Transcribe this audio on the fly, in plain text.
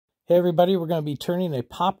Hey everybody, we're going to be turning a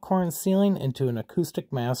popcorn ceiling into an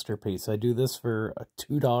acoustic masterpiece. I do this for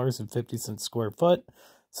 $2.50 square foot,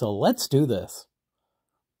 so let's do this.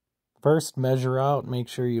 First, measure out, make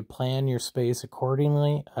sure you plan your space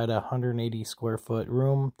accordingly. At a 180 square foot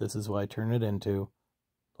room, this is what I turn it into.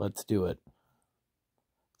 Let's do it.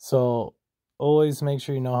 So, always make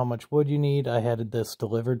sure you know how much wood you need. I had this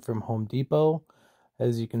delivered from Home Depot.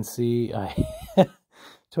 As you can see, it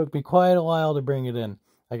took me quite a while to bring it in.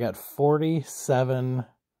 I got 47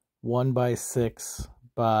 1x6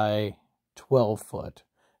 by 12 foot,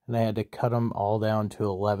 and I had to cut them all down to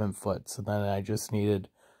 11 foot. So then I just needed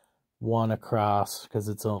one across because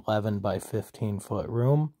it's an 11 by 15 foot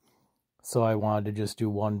room. So I wanted to just do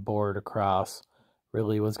one board across.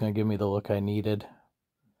 Really was going to give me the look I needed.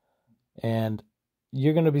 And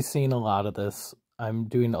you're going to be seeing a lot of this. I'm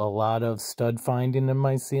doing a lot of stud finding in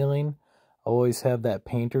my ceiling. I always have that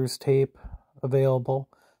painter's tape available,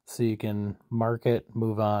 so you can mark it,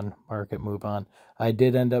 move on, mark it, move on. I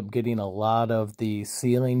did end up getting a lot of the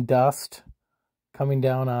ceiling dust coming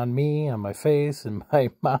down on me, on my face, and my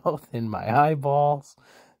mouth, and my eyeballs.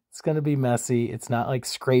 It's going to be messy. It's not like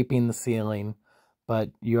scraping the ceiling, but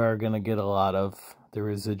you are going to get a lot of the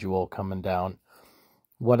residual coming down.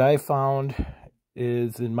 What I found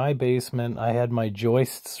is in my basement, I had my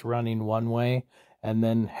joists running one way, and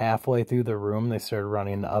then halfway through the room, they started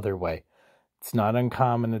running the other way. It's not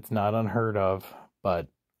uncommon, it's not unheard of, but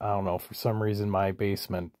I don't know, for some reason my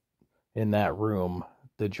basement in that room,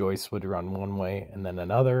 the joist would run one way and then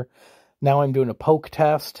another. Now I'm doing a poke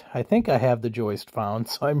test. I think I have the joist found,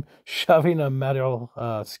 so I'm shoving a metal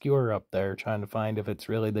skewer up there trying to find if it's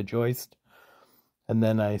really the joist. And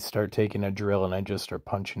then I start taking a drill and I just start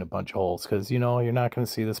punching a bunch of holes because, you know, you're not going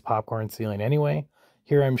to see this popcorn ceiling anyway.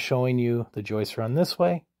 Here I'm showing you the joists run this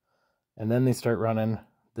way, and then they start running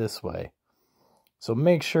this way. So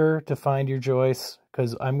make sure to find your joists,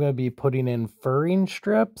 because I'm going to be putting in furring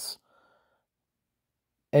strips.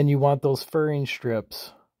 And you want those furring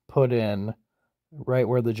strips put in right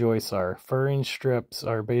where the joists are. Furring strips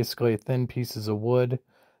are basically thin pieces of wood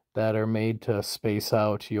that are made to space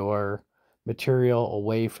out your material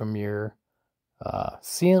away from your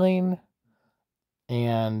ceiling.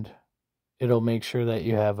 And it'll make sure that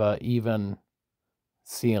you have an even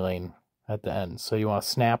ceiling at the end. So you want to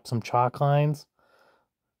snap some chalk lines.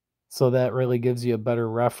 So that really gives you a better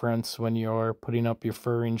reference when you're putting up your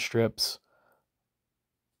furring strips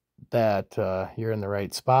that you're in the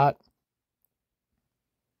right spot.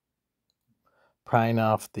 Prying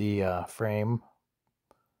off the frame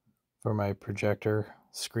for my projector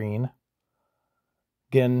screen.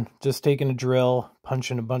 Again, just taking a drill,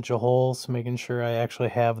 punching a bunch of holes, making sure I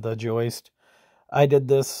actually have the joist. I did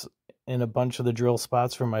this in a bunch of the drill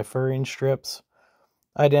spots for my furring strips.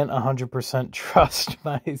 I didn't 100% trust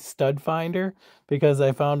my stud finder, because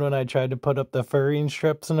I found when I tried to put up the furring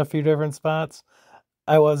strips in a few different spots,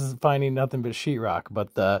 I was finding nothing but sheetrock.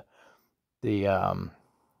 But the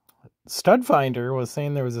stud finder was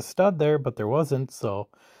saying there was a stud there, but there wasn't. So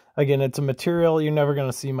again, it's a material you're never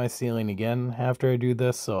going to see my ceiling again after I do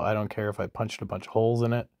this, so I don't care if I punched a bunch of holes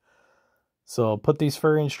in it. So put these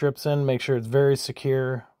furring strips in, make sure it's very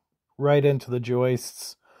secure, right into the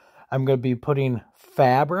joists. I'm going to be putting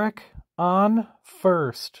fabric on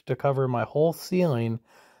first to cover my whole ceiling.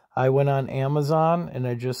 I went on Amazon and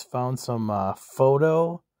I just found some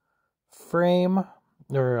photo frame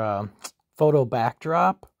or photo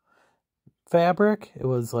backdrop fabric. It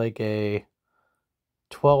was like a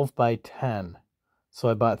 12 by 10. So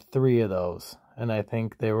I bought 3 of those, and I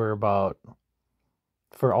think they were about,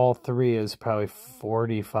 for all 3 is probably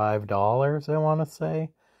 $45, I want to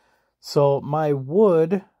say. So my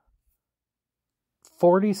wood,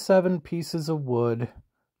 47 pieces of wood,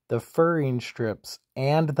 the furring strips,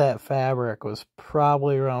 and that fabric was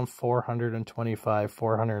probably around $425,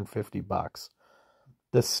 $450.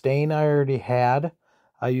 The stain I already had,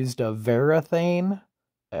 I used a Varathane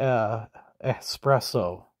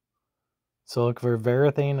espresso. So look for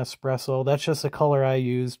Varathane espresso. That's just the color I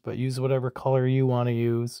used, but use whatever color you want to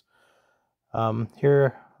use.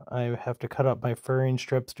 Here I have to cut up my furring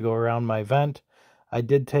strips to go around my vent. I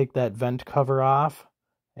did take that vent cover off,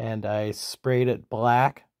 and I sprayed it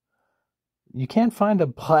black. You can't find a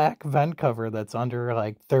black vent cover that's under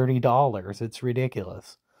like $30. It's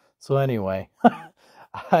ridiculous. So anyway,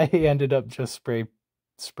 I ended up just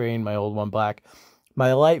spraying my old one black.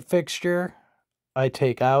 My light fixture I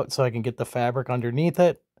take out so I can get the fabric underneath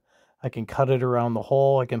it. I can cut it around the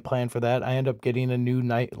hole. I can plan for that. I end up getting a new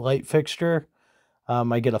night light fixture.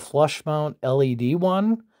 I get a flush mount LED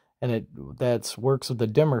one, and that works with the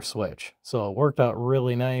dimmer switch. So it worked out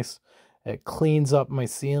really nice. It cleans up my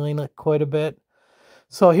ceiling quite a bit.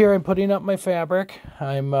 So here I'm putting up my fabric.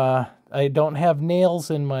 I don't have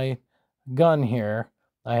nails in my gun here.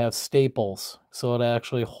 I have staples, so it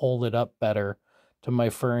actually hold it up better to my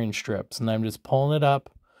furring strips. And I'm just pulling it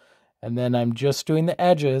up, and then I'm just doing the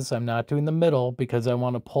edges. I'm not doing the middle because I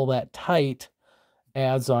want to pull that tight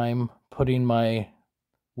as I'm putting my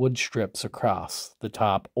wood strips across the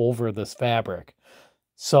top over this fabric.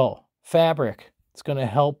 So fabric, it's going to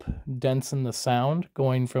help densen the sound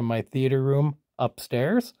going from my theater room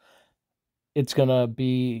upstairs. It's going to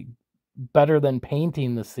be better than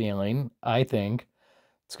painting the ceiling, I think.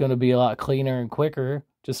 It's going to be a lot cleaner and quicker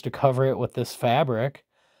just to cover it with this fabric.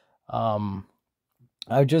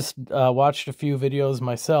 I just watched a few videos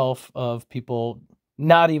myself of people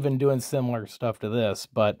not even doing similar stuff to this,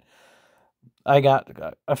 but I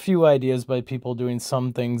got a few ideas by people doing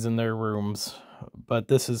some things in their rooms, but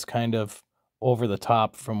this is kind of over the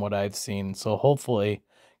top from what I've seen. So hopefully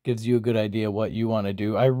gives you a good idea what you want to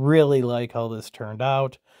do. I really like how this turned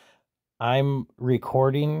out. I'm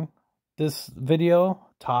recording this video,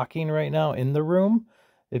 talking right now in the room.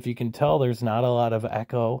 If you can tell, there's not a lot of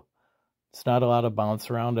echo. It's not a lot of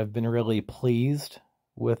bounce around. I've been really pleased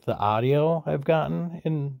with the audio I've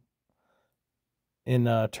gotten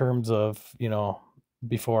in terms of, you know,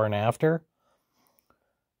 before and after.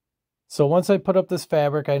 So once I put up this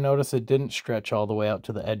fabric, I noticed it didn't stretch all the way out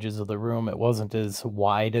to the edges of the room. It wasn't as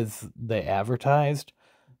wide as they advertised.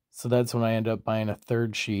 So that's when I ended up buying a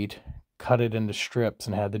third sheet, cut it into strips,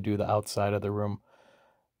 and had to do the outside of the room.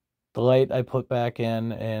 The light I put back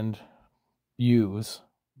in and use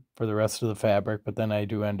for the rest of the fabric, but then I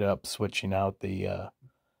do end up switching out the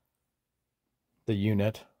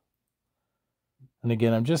unit. And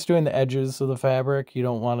again, I'm just doing the edges of the fabric. You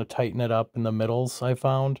don't want to tighten it up in the middles, I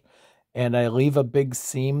found. And I leave a big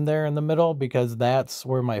seam there in the middle because that's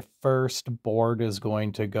where my first board is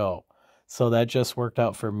going to go. So that just worked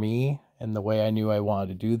out for me and the way I knew I wanted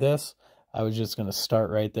to do this. I was just going to start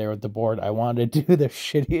right there with the board. I wanted to do the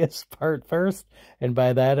shittiest part first. And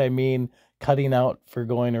by that, I mean cutting out for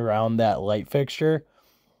going around that light fixture.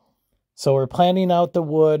 So we're planning out the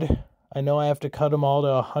wood. I know I have to cut them all to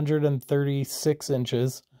 136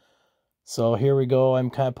 inches. So here we go. I'm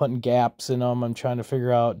kind of putting gaps in them. I'm trying to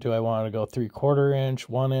figure out, do I want to go 3/4 inch,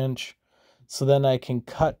 1 inch? So then I can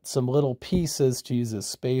cut some little pieces to use as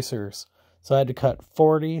spacers. So I had to cut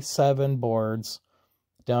 47 boards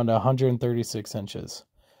down to 136 inches.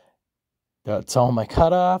 That's all my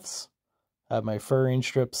cutoffs. I have my furring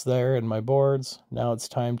strips there and my boards. Now it's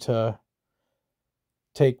time to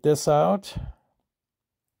take this out.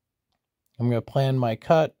 I'm going to plan my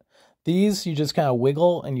cut. These, you just kind of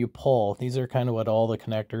wiggle and you pull. These are kind of what all the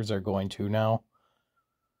connectors are going to now.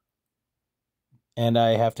 And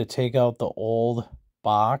I have to take out the old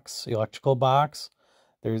box, electrical box.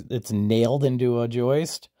 It's nailed into a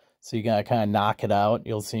joist. So you gotta kind of knock it out.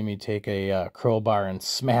 You'll see me take a crowbar and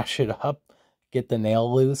smash it up, get the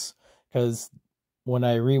nail loose. Because when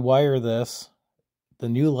I rewire this, the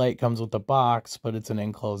new light comes with a box, but it's an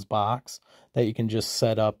enclosed box that you can just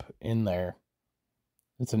set up in there.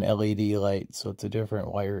 It's an LED light, so it's a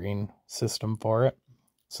different wiring system for it.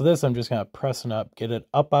 So this, I'm just kind of pressing up, get it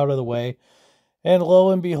up out of the way. And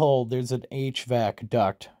lo and behold, there's an HVAC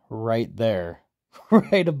duct right there,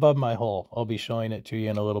 right above my hole. I'll be showing it to you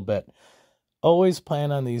in a little bit. Always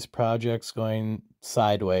plan on these projects going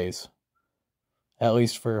sideways, at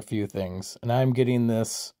least for a few things. And I'm getting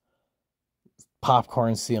this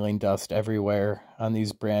popcorn ceiling dust everywhere on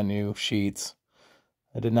these brand new sheets.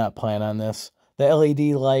 I did not plan on this. The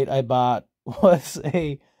LED light I bought was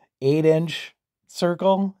a 8-inch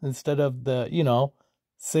circle instead of the,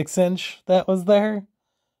 6-inch that was there,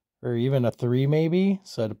 or even a 3 maybe.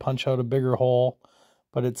 So I had to punch out a bigger hole,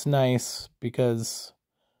 but it's nice because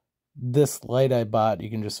this light I bought, you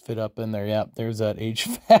can just fit up in there. Yep, there's that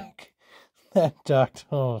HVAC, that duct.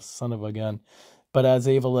 Oh, son of a gun. But I was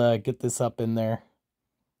able to get this up in there.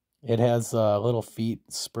 It has little feet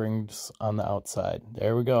springs on the outside.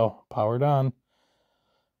 There we go, powered on.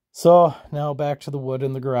 So now back to the wood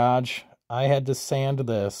in the garage. I had to sand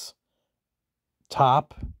this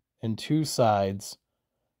top and 2 sides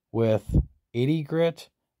with 80 grit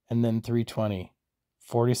and then 320.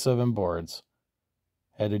 47 boards.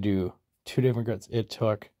 Had to do 2 different grits.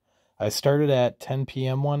 I started at 10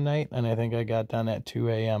 p.m. one night, and I think I got done at 2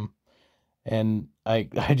 a.m. And I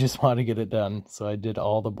just want to get it done. So I did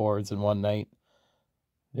all the boards in one night.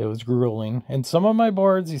 It was grueling. And some of my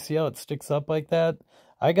boards, you see how it sticks up like that?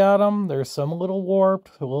 I got them. There's some a little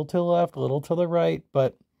warped, a little to the left, a little to the right,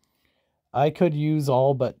 but I could use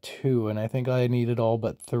all but 2, and I think I needed all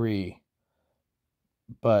but 3.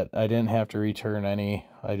 but I didn't have to return any.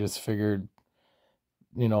 I just figured,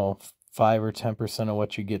 5 or 10% of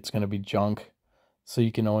what you get is going to be junk. So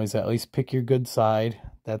you can always at least pick your good side.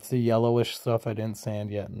 That's the yellowish stuff I didn't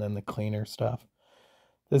sand yet, and then the cleaner stuff.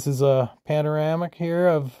 This is a panoramic here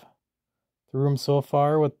of the room so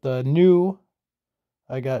far with the new,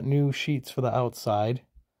 I got new sheets for the outside.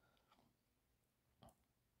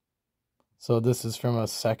 So this is from a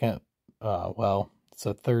second, it's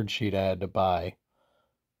a third sheet I had to buy.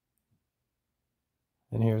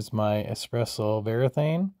 And here's my espresso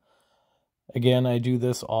varathane. Again, I do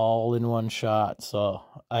this all in one shot. So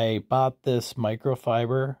I bought this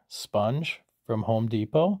microfiber sponge from Home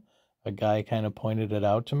Depot. A guy kind of pointed it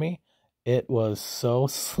out to me. It was so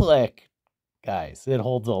slick, guys. It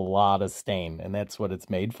holds a lot of stain, and that's what it's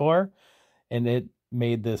made for. And it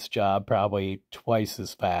made this job probably twice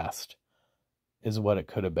as fast as what it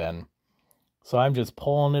could have been. So I'm just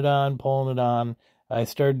pulling it on. I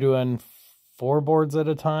started doing 4 boards at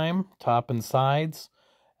a time, top and sides.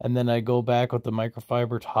 And then I go back with the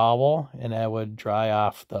microfiber towel and I would dry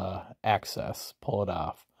off the excess, pull it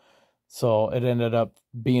off. So it ended up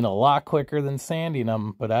being a lot quicker than sanding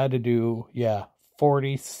them, but I had to do,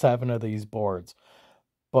 47 of these boards.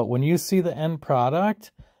 But when you see the end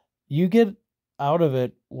product, you get out of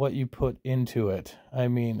it what you put into it. I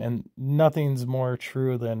mean, and nothing's more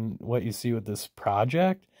true than what you see with this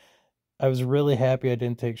project. I was really happy I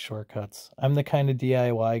didn't take shortcuts. I'm the kind of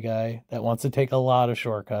DIY guy that wants to take a lot of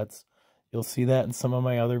shortcuts. You'll see that in some of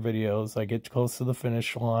my other videos. I get close to the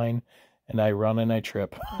finish line and I run and I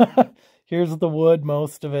trip. Here's the wood,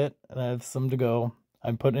 most of it, and I have some to go.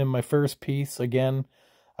 I'm putting in my first piece. Again,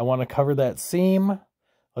 I want to cover that seam.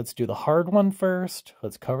 Let's do the hard one first.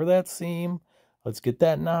 Let's cover that seam. Let's get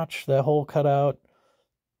that notch, that hole cut out.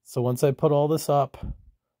 So once I put all this up,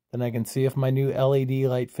 then I can see if my new LED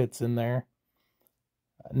light fits in there.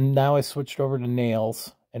 Now I switched over to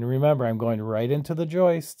nails. And remember, I'm going right into the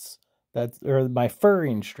joists. Or my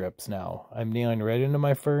furring strips now. I'm nailing right into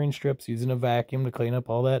my furring strips, using a vacuum to clean up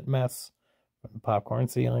all that mess from the popcorn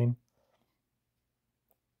ceiling.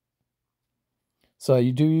 So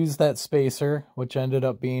you do use that spacer, which ended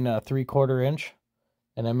up being a 3/4 inch.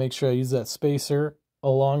 And I make sure I use that spacer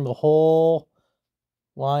along the whole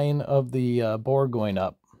line of the board going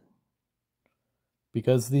up.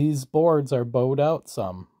 Because these boards are bowed out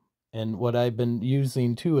some. And what I've been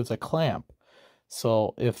using too is a clamp.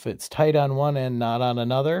 So if it's tight on one end, not on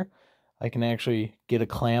another, I can actually get a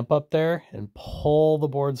clamp up there and pull the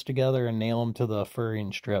boards together and nail them to the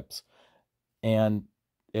furring strips. And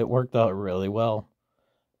it worked out really well.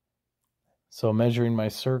 So measuring my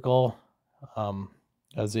circle, I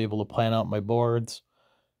was able to plan out my boards.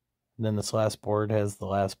 And then this last board has the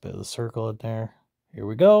last bit of the circle in there. Here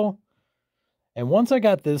we go. And once I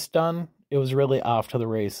got this done, it was really off to the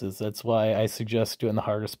races. That's why I suggest doing the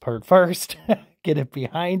hardest part first. Get it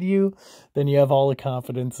behind you. Then you have all the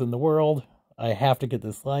confidence in the world. I have to get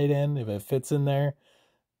this light in. If it fits in there,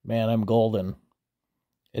 man, I'm golden.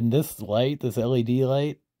 And this light, this LED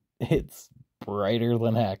light, it's brighter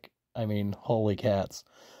than heck. I mean, holy cats.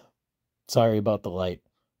 Sorry about the light,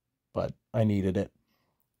 but I needed it.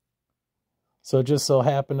 So it just so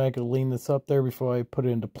happened I could lean this up there before I put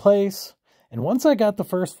it into place. And once I got the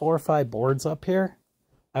first 4 or 5 boards up here,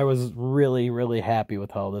 I was really, really happy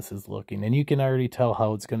with how this is looking. And you can already tell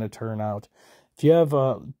how it's going to turn out. If you have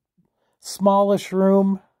a smallish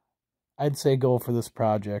room, I'd say go for this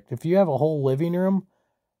project. If you have a whole living room,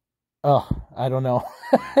 I don't know.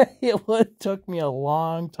 It took me a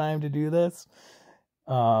long time to do this.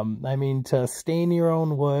 I mean, to stain your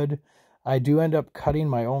own wood, I do end up cutting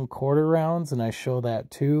my own quarter rounds, and I show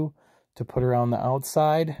that too, to put around the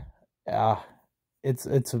outside.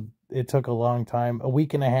 It took a long time, a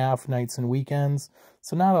week and a half, nights and weekends.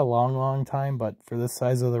 So not a long time, but for this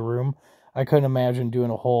size of the room, I couldn't imagine doing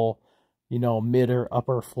a whole, mid or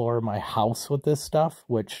upper floor of my house with this stuff,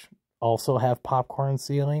 which also have popcorn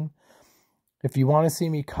ceiling. If you want to see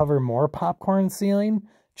me cover more popcorn ceiling,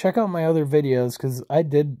 check out my other videos, because I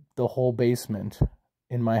did the whole basement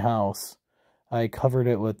in my house. I covered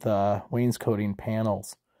it with wainscoting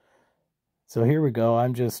panels. So here we go.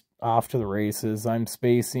 I'm just off to the races. I'm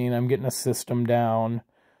spacing. I'm getting a system down.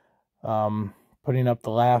 Putting up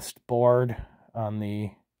the last board on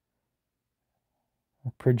the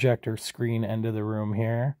projector screen end of the room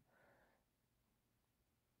here.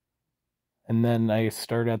 And then I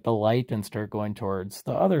start at the light and start going towards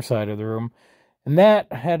the other side of the room. And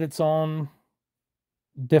that had its own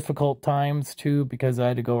difficult times too, because I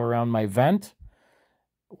had to go around my vent.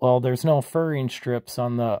 Well, there's no furring strips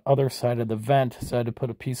on the other side of the vent, so I had to put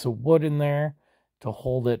a piece of wood in there to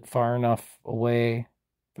hold it far enough away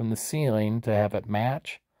from the ceiling to have it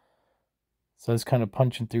match. So I was kind of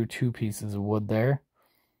punching through 2 pieces of wood there.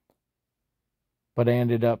 But I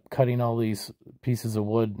ended up cutting all these pieces of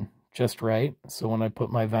wood just right. So when I put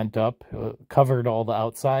my vent up, it covered all the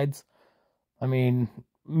outsides. I mean,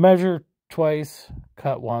 measure twice,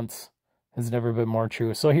 cut once has never been more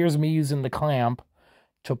true. So here's me using the clamp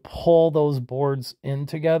to pull those boards in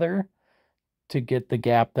together to get the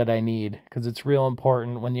gap that I need. Because it's real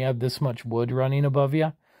important when you have this much wood running above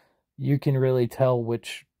you, you can really tell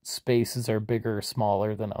which spaces are bigger or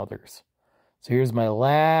smaller than others. So here's my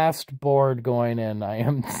last board going in. I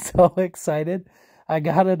am so excited. I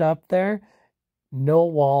got it up there. No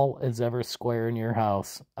wall is ever square in your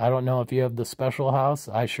house. I don't know if you have the special house.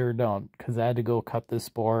 I sure don't, because I had to go cut this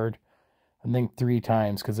board, I think 3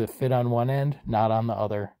 times, because it fit on one end, not on the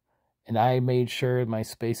other. And I made sure my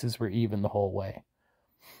spaces were even the whole way.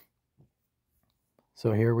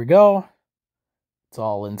 So here we go. It's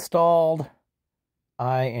all installed.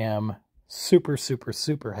 I am super, super,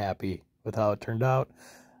 super happy with how it turned out.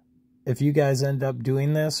 If you guys end up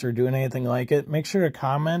doing this or doing anything like it, make sure to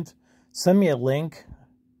comment. Send me a link.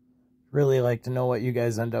 Really like to know what you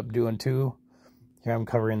guys end up doing too. Here I'm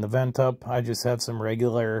covering the vent up. I just have some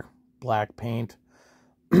regular black paint.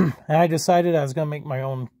 And I decided I was going to make my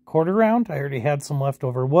own quarter round. I already had some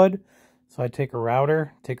leftover wood. So I take a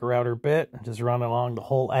router bit, and just run along the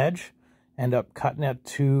whole edge. End up cutting it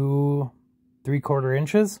to 3/4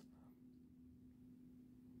 inches.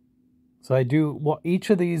 So I do each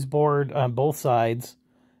of these board on both sides,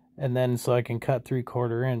 and then so I can cut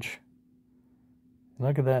 3/4 inch.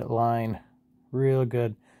 Look at that line, real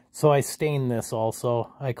good. So I stain this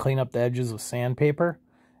also. I clean up the edges with sandpaper,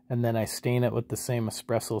 and then I stain it with the same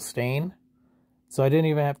espresso stain. So I didn't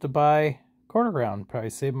even have to buy quarter round. Probably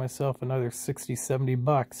saved myself another 60, 70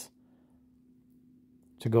 bucks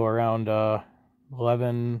to go around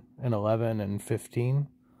 11 and 11 and 15.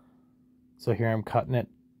 So here I'm cutting it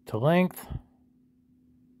to length.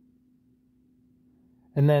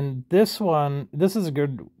 And then this one, this is a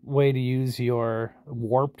good way to use your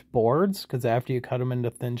warped boards, because after you cut them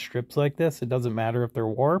into thin strips like this, it doesn't matter if they're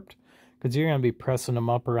warped, because you're going to be pressing them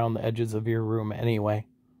up around the edges of your room anyway.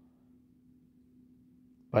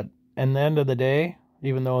 But at the end of the day,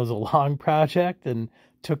 even though it was a long project and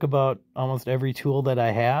took about almost every tool that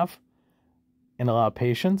I have and a lot of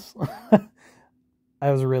patience,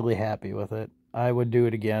 I was really happy with it. I would do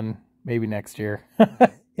it again, maybe next year,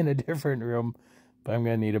 in a different room. But I'm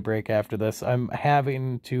going to need a break after this. I'm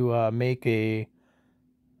having to make a...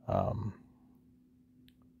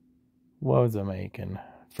 what was I making?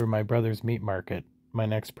 For my brother's meat market. My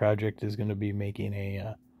next project is going to be making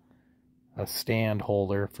a stand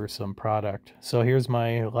holder for some product. So here's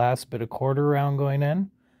my last bit of quarter round going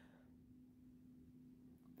in.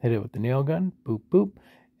 Hit it with the nail gun. Boop, boop.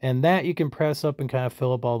 And that you can press up and kind of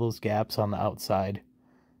fill up all those gaps on the outside.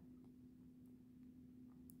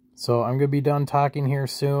 So I'm going to be done talking here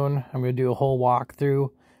soon. I'm going to do a whole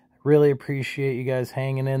walkthrough. Really appreciate you guys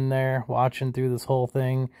hanging in there, watching through this whole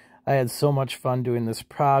thing. I had so much fun doing this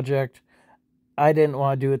project. I didn't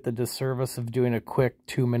want to do it the disservice of doing a quick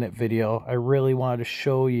 2-minute video. I really wanted to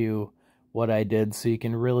show you what I did so you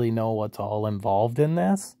can really know what's all involved in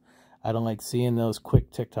this. I don't like seeing those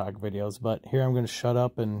quick TikTok videos, but here I'm going to shut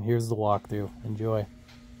up and here's the walkthrough. Enjoy.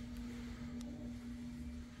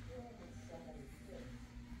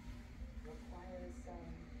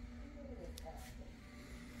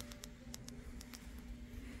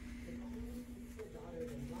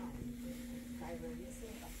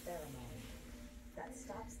 That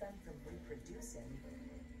stops them from reproducing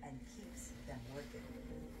and keeps them working.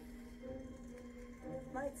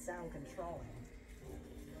 It might sound controlling,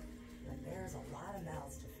 but there's a lot of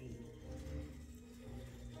mouths to feed.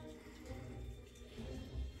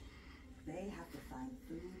 They have to find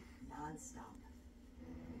food non-stop.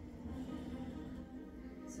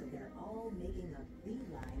 So they're all making a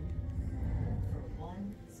beeline for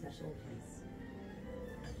one special place.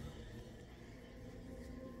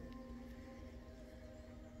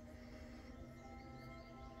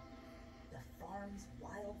 Farm's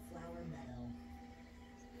wildflower meadow,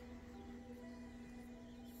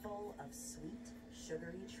 full of sweet,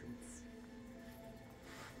 sugary treats.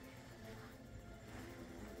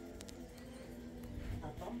 A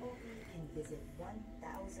bumblebee can visit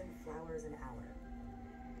 1,000 flowers an hour.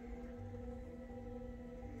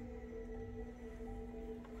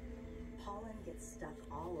 Pollen gets stuck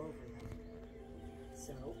all over them.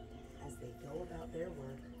 So, as they go about their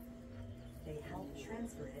work, they help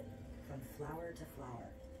transfer it from flower to flower,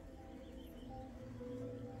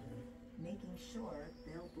 making sure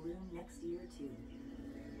they'll bloom next year too.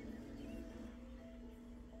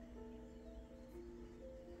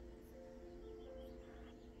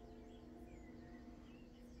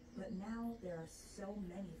 But now there are so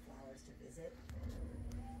many flowers to visit.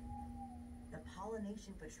 The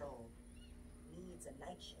pollination patrol needs a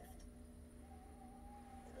night shift.